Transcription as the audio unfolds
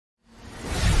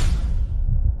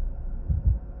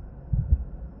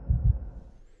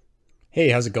Hey,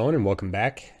 how's it going and welcome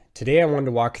back. Today I wanted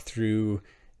to walk through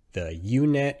the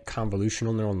UNet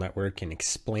convolutional neural network and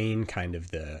explain kind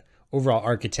of the overall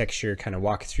architecture, kind of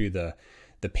walk through the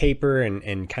paper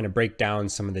and kind of break down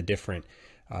some of the different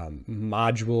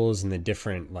modules and the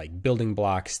different like building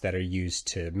blocks that are used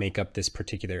to make up this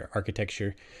particular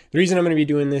architecture. The reason I'm going to be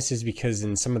doing this is because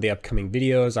in some of the upcoming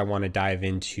videos, I want to dive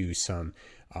into some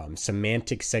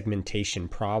semantic segmentation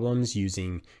problems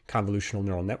using convolutional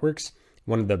neural networks.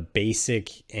 One of the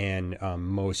basic and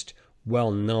most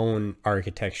well-known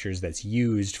architectures that's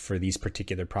used for these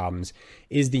particular problems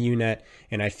is the UNet,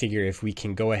 and I figure if we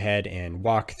can go ahead and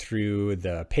walk through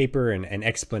the paper and an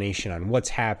explanation on what's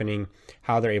happening,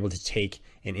 how they're able to take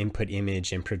an input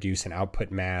image and produce an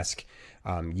output mask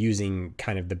using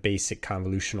kind of the basic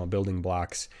convolutional building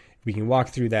blocks, we can walk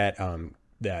through that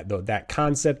that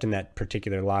concept and that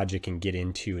particular logic and get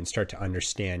into and start to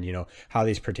understand, how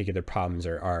these particular problems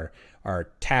are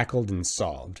tackled and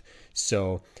solved.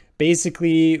 So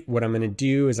basically what I'm going to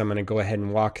do is I'm going to go ahead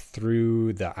and walk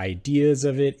through the ideas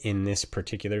of it in this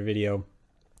particular video.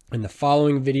 In the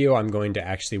following video, I'm going to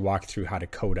actually walk through how to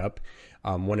code up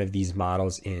one of these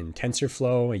models in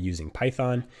TensorFlow using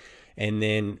Python. And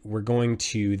then we're going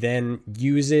to then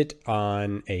use it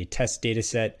on a test data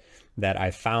set that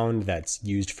I found that's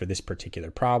used for this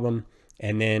particular problem.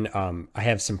 And then I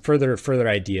have some further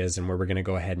ideas and where we're going to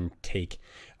go ahead and take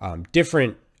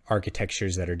different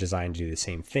architectures that are designed to do the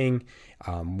same thing,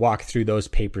 walk through those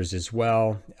papers as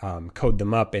well, code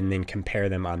them up, and then compare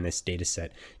them on this data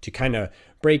set to kind of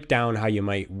break down how you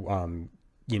might,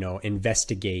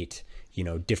 investigate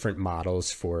different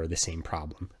models for the same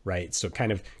problem, right? So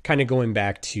kind of going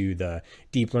back to the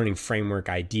deep learning framework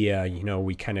idea,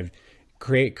 we kind of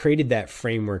created that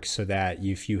framework so that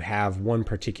if you have one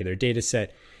particular data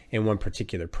set and one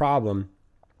particular problem,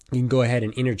 you can go ahead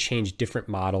and interchange different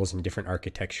models and different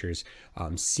architectures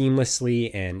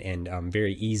seamlessly and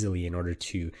very easily in order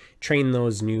to train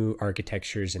those new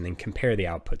architectures and then compare the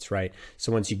outputs, right?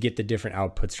 So once you get the different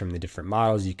outputs from the different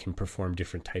models, you can perform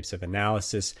different types of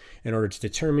analysis in order to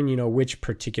determine, which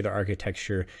particular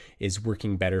architecture is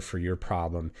working better for your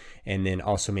problem, and then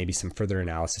also maybe some further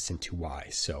analysis into why.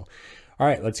 So, all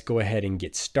right, let's go ahead and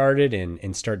get started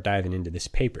and start diving into this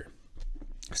paper.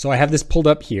 So I have this pulled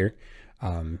up here.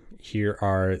 Here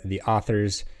are the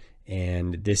authors,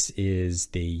 and this is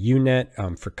the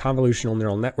UNet for convolutional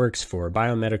neural networks for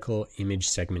biomedical image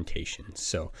segmentation.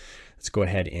 So let's go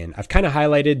ahead and I've kind of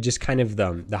highlighted just kind of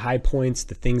the high points,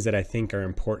 the things that I think are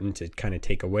important to kind of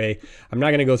take away. I'm not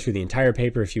going to go through the entire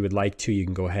paper. If you would like to, you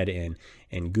can go ahead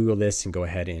and Google this and go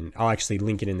ahead and I'll actually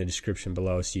link it in the description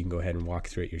below so you can go ahead and walk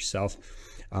through it yourself.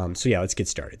 So yeah, let's get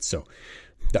started. So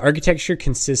the architecture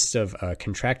consists of a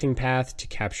contracting path to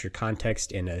capture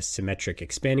context and a symmetric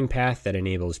expanding path that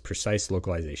enables precise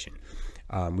localization.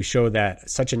 We show that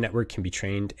such a network can be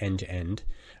trained end-to-end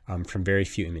from very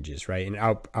few images, right? And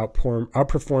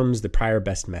outperforms the prior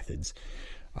best methods.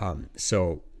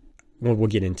 So we'll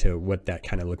get into what that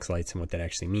kind of looks like and what that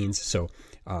actually means. So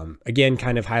again,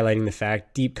 kind of highlighting the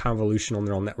fact deep convolutional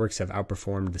neural networks have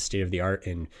outperformed the state of the art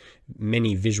in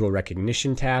many visual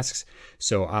recognition tasks.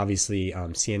 So obviously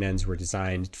CNNs were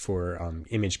designed for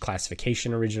image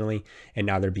classification originally, and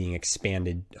now they're being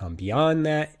expanded beyond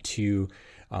that to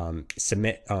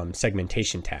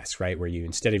segmentation tasks, right? Where you,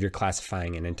 instead of you're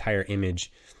classifying an entire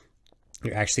image,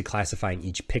 you're actually classifying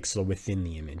each pixel within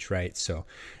the image, right? So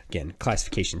again,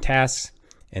 classification tasks,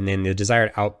 and then the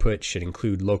desired output should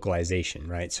include localization,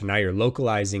 right? So now you're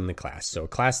localizing the class. So a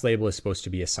class label is supposed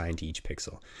to be assigned to each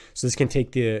pixel. So this can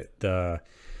take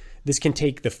this can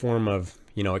take the form of,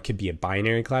 it could be a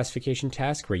binary classification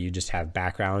task where you just have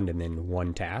background and then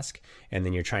one task, and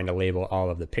then you're trying to label all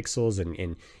of the pixels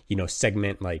and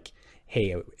segment, like,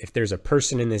 hey, if there's a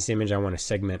person in this image, I want to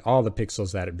segment all the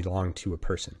pixels that belong to a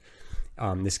person.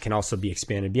 This can also be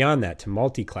expanded beyond that to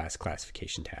multi-class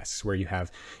classification tasks where you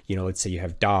have, let's say you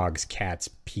have dogs, cats,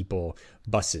 people,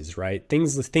 buses, right?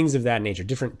 Things of that nature,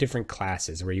 different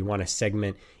classes where you want to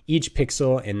segment each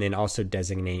pixel and then also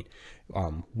designate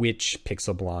which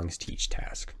pixel belongs to each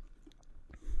task.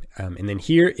 And then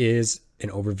here is an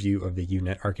overview of the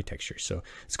UNet architecture. So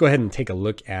let's go ahead and take a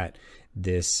look at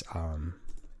this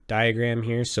diagram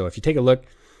here. So if you take a look,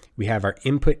 we have our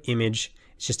input image.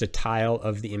 It's just a tile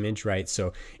of the image, right?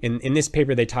 So in this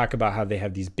paper, they talk about how they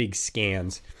have these big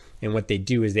scans, and what they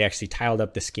do is they actually tiled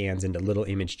up the scans into little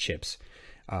image chips.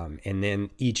 And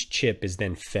then each chip is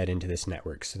then fed into this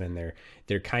network. So then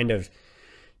they're kind of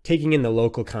taking in the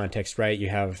local context, right? You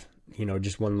have,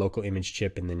 just one local image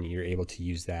chip, and then you're able to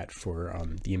use that for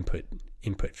the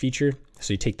input feature.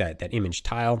 So you take that image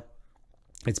tile,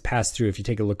 it's passed through. If you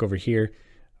take a look over here,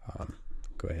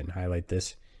 Go ahead and highlight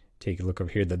this. Take a look over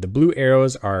here. The blue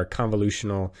arrows are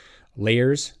convolutional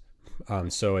layers.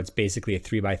 So it's basically a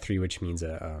 3x3, which means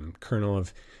a kernel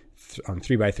of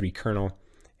 3x3 kernel,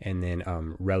 and then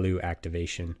ReLU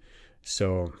activation.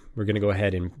 So we're going to go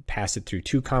ahead and pass it through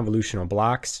 2 convolutional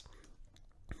blocks.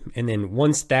 And then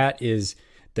once that is,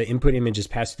 the input image is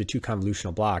passed through the 2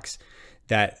 convolutional blocks,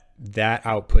 that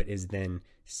output is then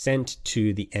sent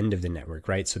to the end of the network,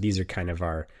 right? So these are kind of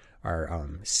our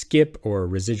skip or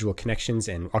residual connections,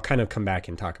 and I'll kind of come back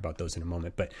and talk about those in a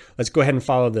moment. But let's go ahead and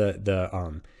follow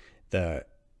the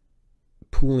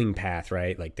pooling path,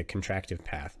 right? Like the contractive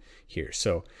path here.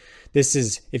 So this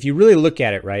is, if you really look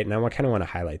at it, right? And I kind of want to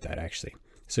highlight that actually.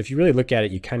 So if you really look at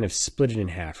it, you kind of split it in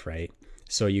half, right?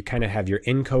 So you kind of have your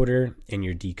encoder and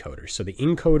your decoder. So the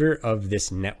encoder of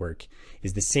this network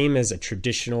is the same as a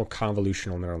traditional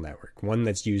convolutional neural network, one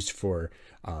that's used for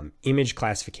image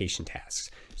classification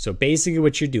tasks. So basically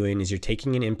what you're doing is you're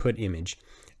taking an input image,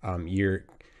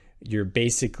 you're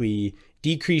basically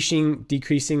decreasing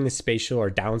the spatial or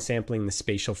downsampling the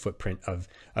spatial footprint of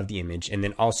the image. And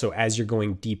then also as you're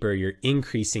going deeper, you're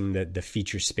increasing the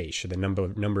feature space or the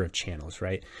number of channels,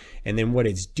 right? And then what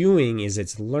it's doing is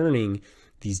it's learning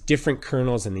these different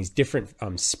kernels and these different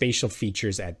spatial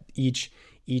features at each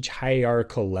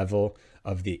hierarchical level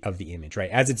of the image, right?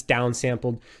 As it's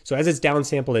downsampled. So as it's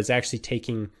downsampled, it's actually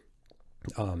taking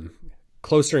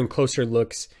closer and closer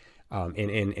looks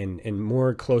and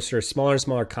more closer, smaller and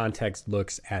smaller context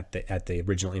looks at the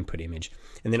original input image,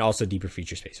 and then also deeper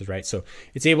feature spaces, right? So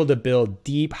it's able to build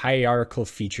deep hierarchical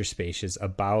feature spaces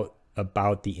about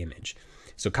the image.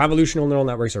 So convolutional neural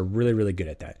networks are really, really good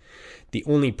at that. The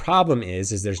only problem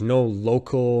is there's no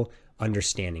local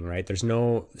understanding, right? There's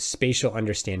no spatial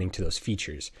understanding to those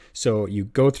features. So you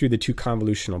go through the 2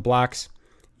 convolutional blocks,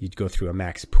 you go through a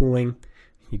max pooling,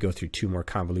 you go through 2 more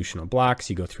convolutional blocks,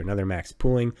 you go through another max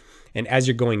pooling. And as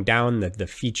you're going down, the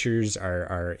features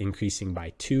are increasing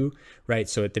by 2, right?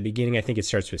 So at the beginning, I think it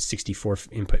starts with 64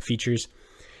 input features.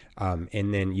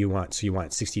 And then you want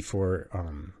 64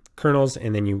 kernels,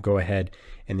 and then you go ahead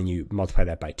and then you multiply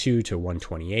that by 2 to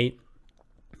 128.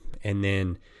 And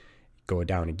then go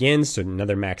down again, so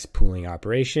another max pooling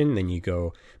operation. Then you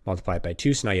go multiply it by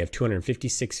 2, so now you have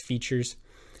 256 features.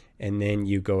 And then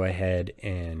you go ahead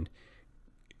and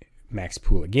max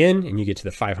pool again, and you get to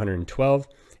the 512,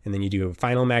 and then you do a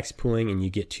final max pooling and you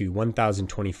get to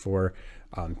 1024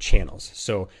 channels.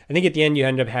 So I think at the end you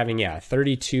end up having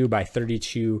 32 by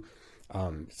 32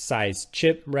 size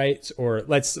chip, right? Or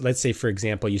let's say, for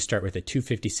example, you start with a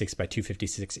 256 by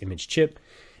 256 image chip.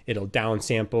 It'll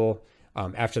downsample.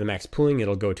 After the max pooling,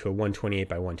 it'll go to a 128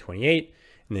 by 128.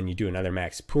 And then you do another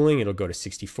max pooling, it'll go to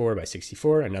 64 by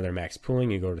 64, another max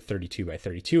pooling, you go to 32 by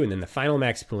 32, and then the final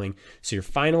max pooling. So your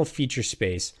final feature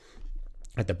space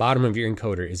at the bottom of your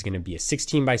encoder is going to be a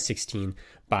 16 by 16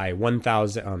 by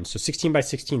 1000. So 16 by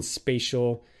 16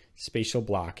 spatial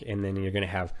block, and then you're going to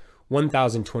have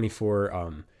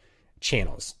 1024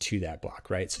 channels to that block,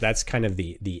 right? So that's kind of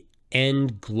the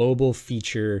end global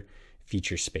feature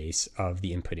space of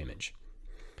the input image.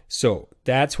 So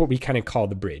that's what we kind of call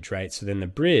the bridge, right? So then the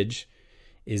bridge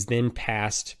is then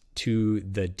passed to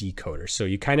the decoder. So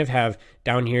you kind of have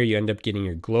down here, you end up getting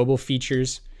your global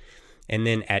features. And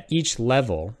then at each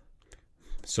level,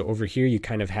 so over here, you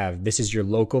kind of have, this is your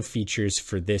local features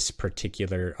for this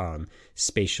particular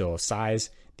spatial size.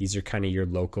 These are kind of your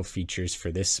local features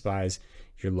for this size,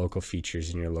 your local features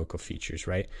and your local features,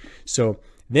 right? So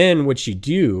then what you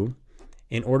do,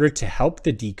 in order to help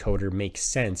the decoder make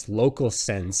sense, local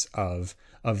sense of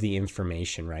the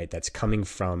information, right, that's coming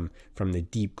from the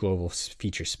deep global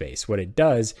feature space, what it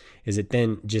does is it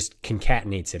then just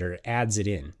concatenates it or adds it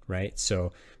in, right?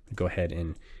 So go ahead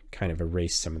and kind of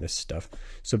erase some of this stuff.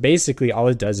 So basically all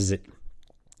it does is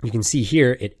you can see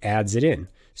here, it adds it in.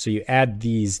 So you add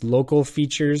these local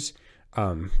features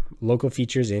in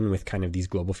with kind of these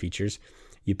global features.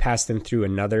 You pass them through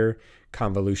another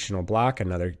convolutional block,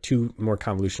 another 2 more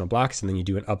convolutional blocks, and then you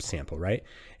do an upsample, right?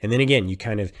 And then again, you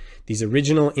kind of, these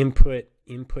original input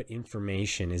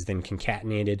information is then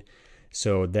concatenated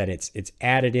so that it's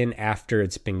added in after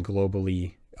it's been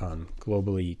globally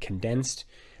condensed.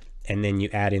 And then you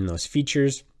add in those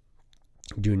features,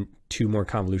 do 2 more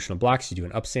convolutional blocks, you do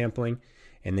an upsampling.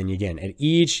 And then again, at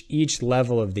each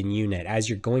level of the UNet, as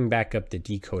you're going back up the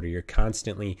decoder, you're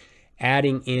constantly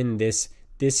adding in this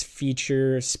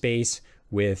feature space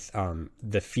with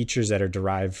the features that are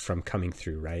derived from coming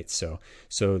through, right? So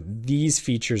these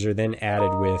features are then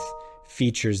added with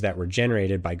features that were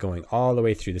generated by going all the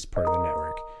way through this part of the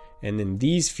network. And then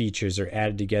these features are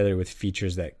added together with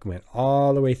features that went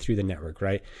all the way through the network,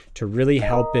 right? To really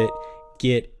help it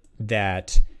get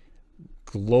that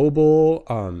global,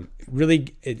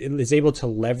 really it is able to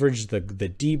leverage the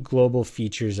deep global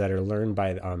features that are learned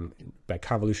by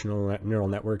convolutional neural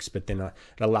networks, but then it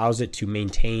allows it to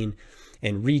maintain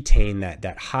and retain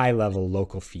that high level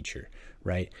local feature,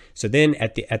 right? So then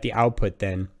at the output,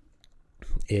 then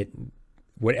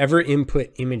whatever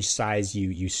input image size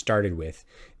you started with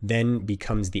then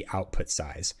becomes the output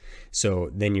size.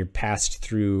 So then you're passed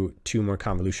through 2 more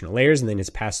convolutional layers, and then it's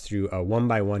passed through a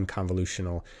 1-by-1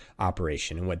 convolutional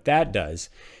operation. And what that does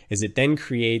is it then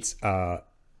creates a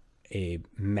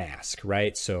mask,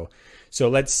 right? So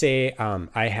let's say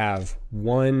I have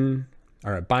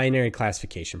a binary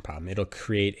classification problem. It'll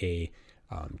create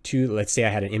let's say I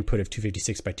had an input of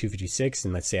 256 by 256,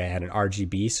 and let's say I had an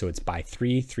RGB, so it's by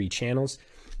 3 channels.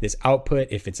 This output,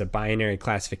 if it's a binary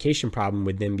classification problem,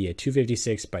 would then be a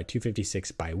 256 by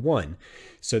 256 by 1.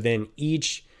 So then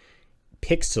each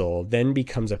pixel then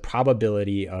becomes a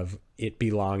probability of it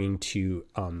belonging to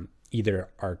either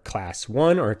our class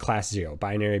 1 or class 0,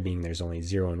 binary being there's only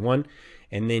 0 and 1.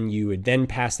 And then you would then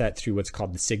pass that through what's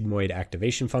called the sigmoid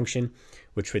activation function,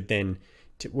 which would then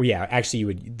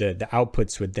the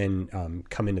outputs would then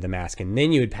come into the mask, and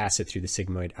then you would pass it through the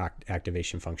sigmoid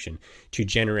activation function to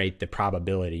generate the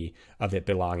probability of it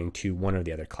belonging to one or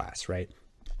the other class, right?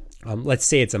 Let's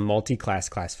say it's a multi-class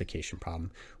classification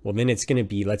problem. Well, then it's going to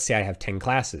be, let's say I have 10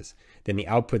 classes. Then the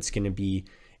output's going to be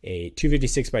a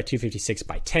 256 by 256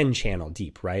 by 10 channel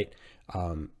deep, right?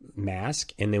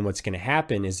 Mask. And then what's going to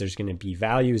happen is there's going to be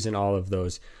values in all of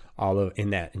those, in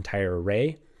that entire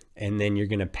array. And then you're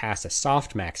going to pass a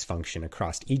softmax function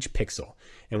across each pixel.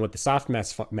 And what the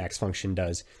softmax function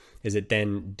does is it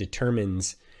then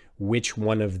determines which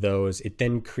one of those, it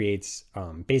then creates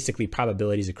basically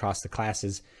probabilities across the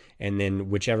classes, and then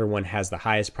whichever one has the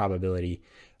highest probability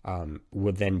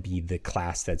will then be the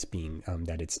class that's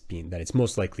that it's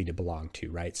most likely to belong to,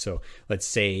 right? So let's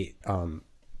say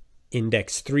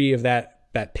index 3 of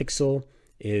that pixel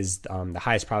is the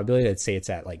highest probability. Let's say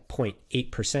it's at like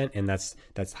 0.8%, and that's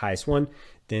the highest one.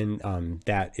 Then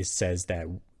says that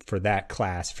for that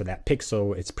class, for that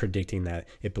pixel, it's predicting that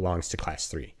it belongs to class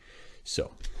 3.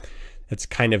 So that's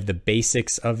kind of the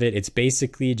basics of it. It's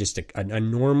basically just a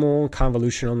normal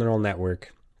convolutional neural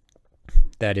network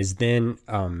that is then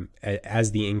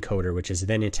as the encoder, which is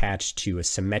then attached to a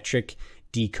symmetric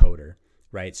decoder,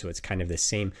 right? So it's kind of the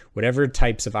same, whatever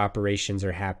types of operations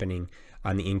are happening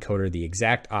on the encoder, the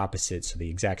exact opposite. So the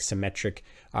exact symmetric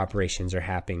operations are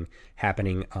happening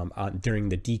during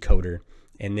the decoder.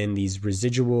 And then these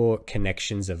residual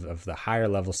connections of the higher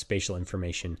level spatial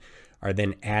information are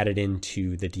then added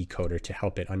into the decoder to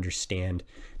help it understand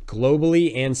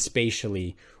globally and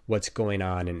spatially what's going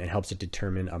on, and it helps it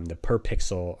determine the per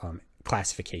pixel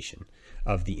classification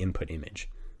of the input image.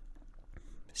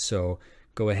 So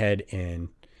go ahead and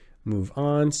move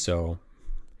on. So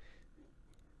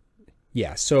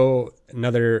yeah, so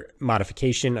another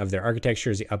modification of their architecture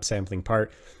is the upsampling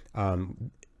part.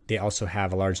 They also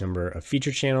have a large number of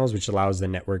feature channels, which allows the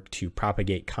network to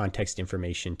propagate context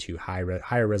information to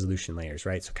higher resolution layers,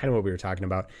 right? So kind of what we were talking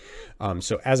about.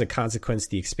 So as a consequence,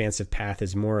 the expansive path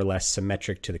is more or less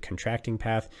symmetric to the contracting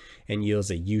path and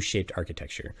yields a U-shaped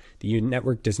architecture. The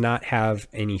network does not have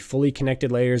any fully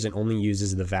connected layers and only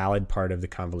uses the valid part of the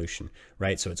convolution,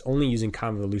 right? So it's only using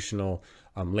convolutional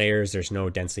layers. There's no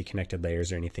densely connected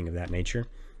layers or anything of that nature.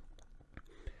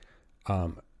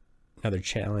 Another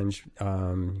challenge,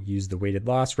 use the weighted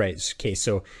loss, right? Okay,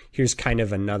 so here's kind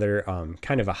of another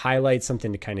kind of a highlight,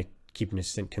 something to kind of keep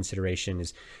in consideration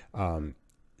is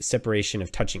separation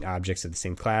of touching objects of the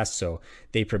same class. So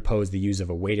they propose the use of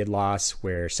a weighted loss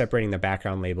where separating the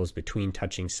background labels between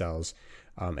touching cells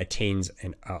attains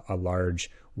a large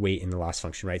weight in the loss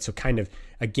function, right? So kind of,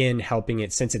 again, helping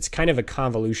it, since it's kind of a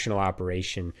convolutional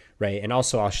operation, right? And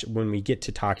also when we get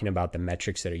to talking about the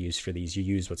metrics that are used for these, you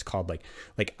use what's called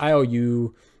like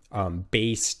IOU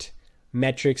based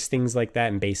metrics, things like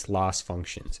that, and based loss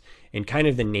functions, and kind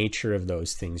of the nature of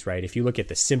those things, right? If you look at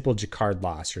the simple Jacquard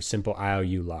loss or simple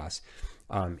IOU loss,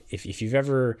 if you've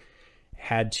ever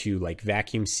had to like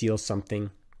vacuum seal something,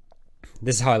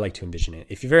 this is how I like to envision it.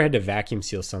 If you've ever had to vacuum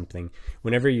seal something,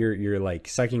 whenever you're like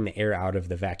sucking the air out of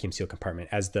the vacuum seal compartment,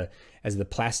 as the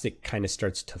plastic kind of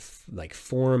starts to like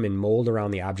form and mold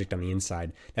around the object on the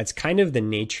inside, that's kind of the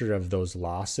nature of those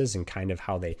losses and kind of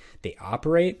how they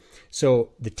operate.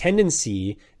 So the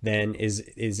tendency then is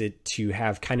it to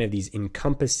have kind of these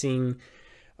encompassing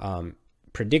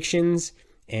predictions,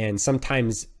 and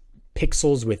sometimes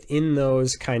pixels within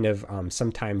those kind of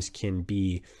sometimes can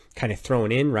be kind of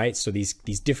thrown in, right? So these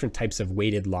different types of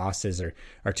weighted losses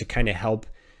are to kind of help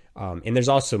And there's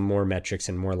also more metrics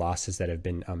and more losses that have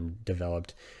been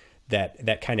developed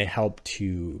that kind of help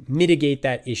to mitigate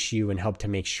that issue and help to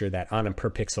make sure that on a per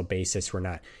pixel basis,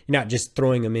 you're not just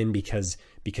throwing them in because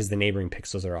the neighboring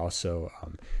pixels are also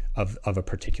of a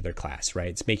particular class, right?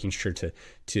 It's making sure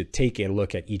to take a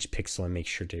look at each pixel and make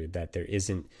sure that there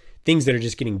isn't things that are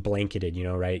just getting blanketed,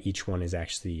 right? Each one is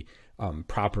actually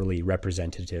properly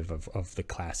representative of the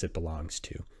class it belongs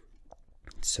to.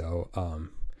 So,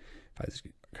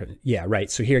 yeah,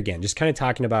 right. So here again, just kind of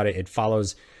talking about it, it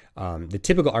follows the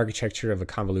typical architecture of a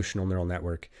convolutional neural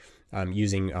network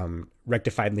using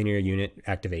rectified linear unit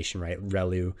activation, right?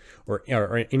 ReLU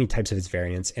or any types of its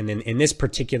variants. And then in this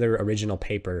particular original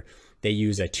paper, they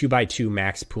use a 2x2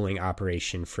 max pooling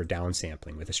operation for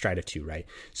downsampling with a stride of 2, right?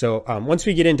 So once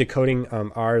we get into coding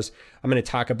ours, I'm going to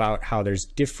talk about how there's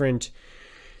different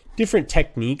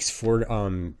techniques for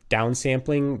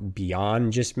downsampling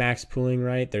beyond just max pooling,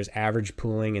 right? There's average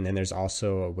pooling, and then there's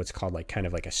also what's called kind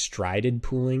of like a strided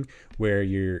pooling, where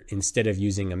you're, instead of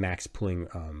using a max pooling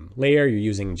layer, you're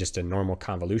using just a normal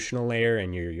convolutional layer,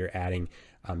 and you're adding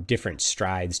different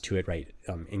strides to it, right?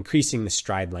 Increasing the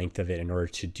stride length of it in order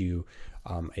to do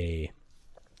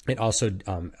and also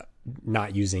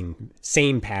not using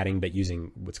same padding, but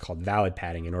using what's called valid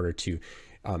padding in order to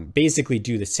basically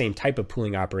do the same type of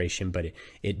pooling operation, but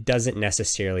it doesn't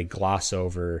necessarily gloss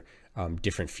over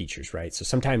different features, right? So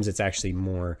sometimes it's actually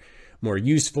more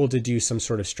useful to do some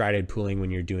sort of strided pooling when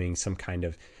you're doing some kind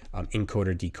of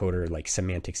encoder decoder, like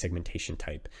semantic segmentation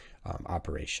type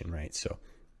operation, right? So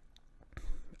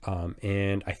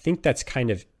and I think that's kind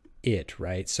of it,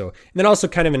 right? So, and then also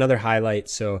kind of another highlight.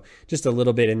 So just a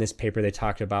little bit in this paper, they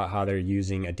talked about how they're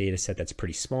using a data set that's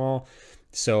pretty small.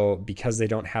 So because they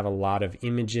don't have a lot of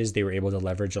images, they were able to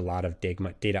leverage a lot of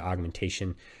data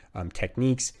augmentation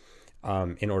techniques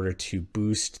in order to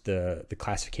boost the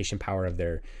classification power of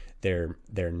their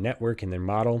network and their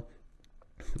model.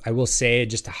 I will say,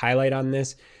 just to highlight on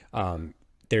this,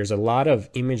 there's a lot of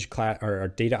image or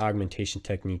data augmentation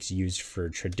techniques used for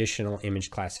traditional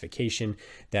image classification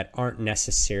that aren't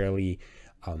necessarily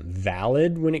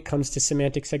valid when it comes to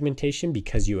semantic segmentation,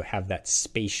 because you have that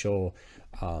spatial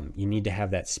you need to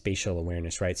have that spatial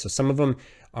awareness, right? So some of them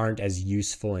aren't as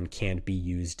useful and can't be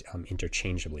used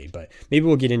interchangeably, but maybe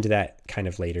we'll get into that kind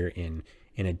of later in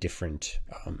a different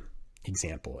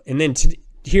example. And then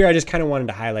here I just kind of wanted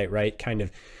to highlight, right, kind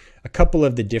of a couple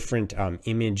of the different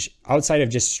image, outside of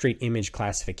just straight image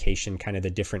classification, kind of the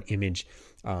different image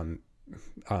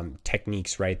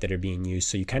techniques, right, that are being used.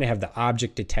 So you kind of have the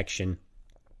object detection,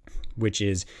 which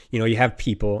is, you have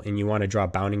people and you want to draw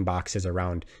bounding boxes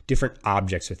around different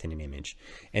objects within an image.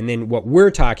 And then what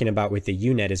we're talking about with the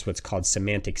UNet is what's called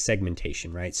semantic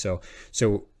segmentation, right? So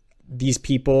these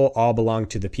people all belong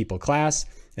to the people class,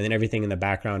 and then everything in the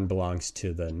background belongs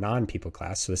to the non-people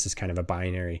class. So this is kind of a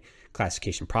binary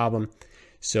classification problem.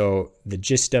 So the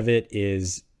gist of it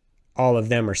is all of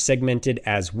them are segmented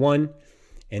as one.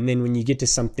 And then when you get to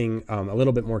something a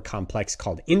little bit more complex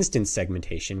called instance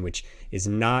segmentation, which is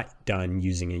not done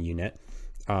using a UNet,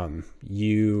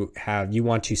 you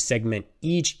want to segment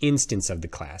each instance of the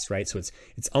class, right? So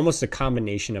it's almost a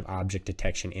combination of object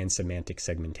detection and semantic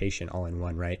segmentation all in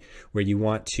one, right? Where you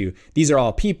want to, these are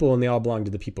all people and they all belong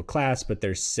to the people class, but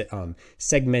they're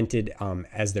segmented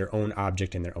as their own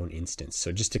object and their own instance.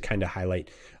 So just to kind of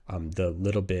highlight the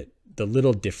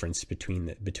little difference between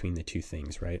the two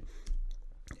things, right?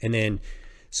 And then,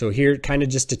 so here, kind of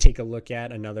just to take a look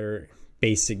at another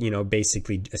basic,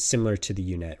 basically similar to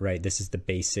the UNet, right? This is the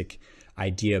basic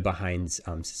idea behind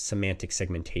semantic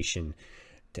segmentation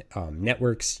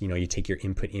networks. You take your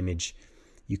input image,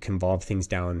 you convolve things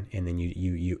down, and then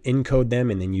you encode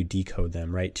them, and then you decode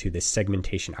them, right, to this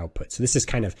segmentation output. So this is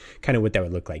kind of what that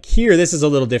would look like. Here, this is a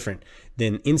little different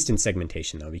than instance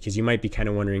segmentation, though, because you might be kind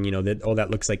of wondering, that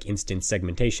looks like instance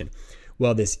segmentation.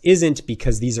 Well, this isn't,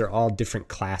 because these are all different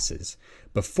classes.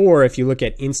 Before, if you look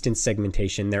at instance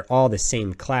segmentation, they're all the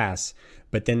same class,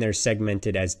 but then they're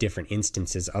segmented as different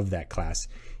instances of that class.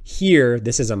 Here,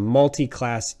 this is a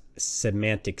multi-class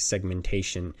semantic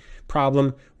segmentation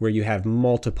problem where you have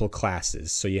multiple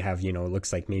classes. So you have, it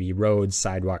looks like maybe roads,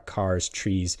 sidewalk, cars,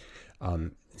 trees,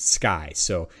 sky.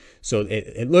 So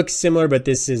it looks similar, but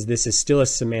this is still a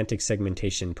semantic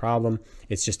segmentation problem.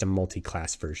 It's just a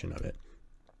multi-class version of it.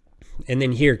 And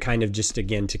then here, kind of just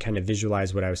again to kind of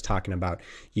visualize what I was talking about,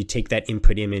 you take that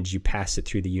input image, you pass it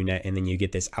through the UNet, and then you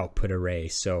get this output array.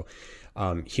 So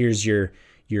here's your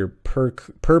per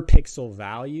pixel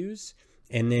values,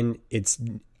 and then it's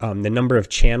the number of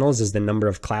channels is the number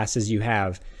of classes you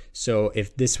have. So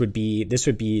if this would be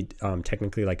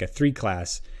technically like a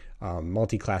 3-class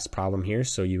multi-class problem here.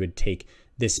 So you would take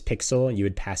this pixel, you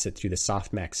would pass it through the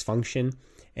softmax function,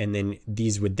 and then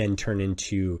these would then turn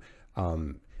into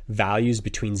values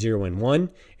between 0 and 1,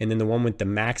 and then the one with the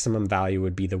maximum value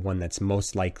would be the one that's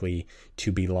most likely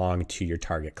to belong to your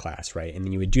target class, right? And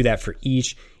then you would do that for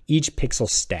each pixel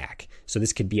stack. So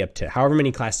this could be up to however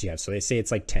many classes you have. So they say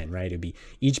it's like 10, right? It'd be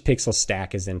each pixel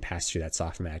stack is then passed through that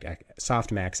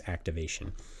softmax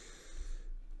activation.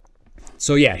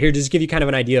 So yeah, here just give you kind of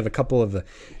an idea of a couple of the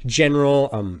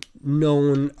general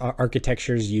known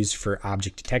architectures used for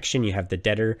object detection. You have the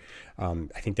DETR.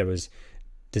 I think that was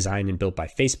designed and built by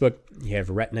Facebook. You have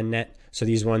RetinaNet. So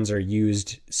these ones are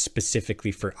used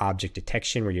specifically for object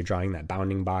detection, where you're drawing that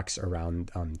bounding box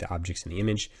around the objects in the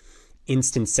image.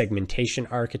 Instant segmentation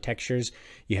architectures.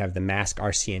 You have the mask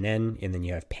RCNN, and then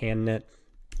you have PanNet.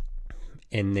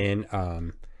 And then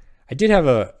I did have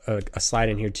a slide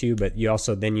in here too, but you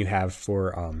also then you have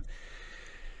for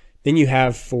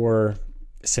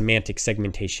semantic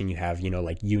segmentation, you have, you know,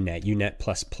 like UNet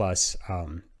plus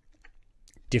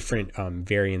different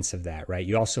variants of that, right?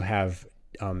 You also have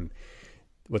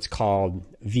what's called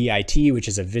VIT, which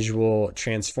is a visual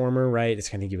transformer, right? I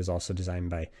think it was also designed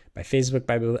by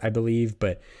Facebook, I believe,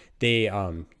 but they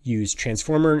use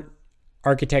transformer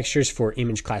architectures for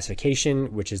image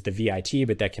classification, which is the VIT,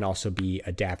 but that can also be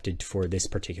adapted for this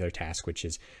particular task, which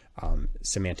is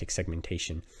semantic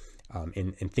segmentation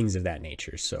and things of that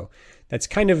nature. So that's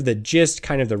kind of the gist,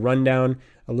 kind of the rundown,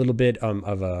 a little bit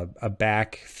of a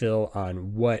backfill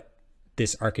on what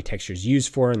this architecture is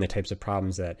used for and the types of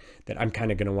problems that I'm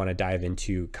kind of going to want to dive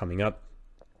into coming up.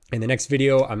 In the next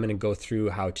video, I'm going to go through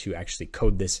how to actually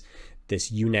code this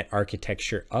UNet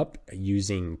architecture up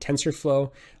using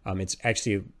TensorFlow. It's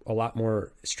actually a lot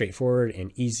more straightforward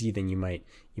and easy than you might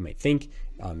think.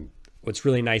 What's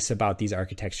really nice about these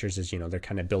architectures is, you know, they're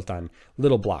kind of built on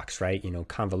little blocks, right? You know,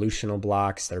 convolutional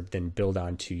blocks that are then built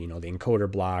onto, you know, the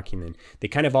encoder block, and then they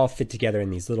kind of all fit together in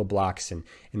these little blocks, and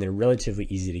they're relatively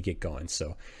easy to get going.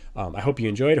 So I hope you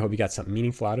enjoyed. I hope you got something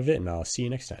meaningful out of it, and I'll see you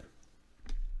next time.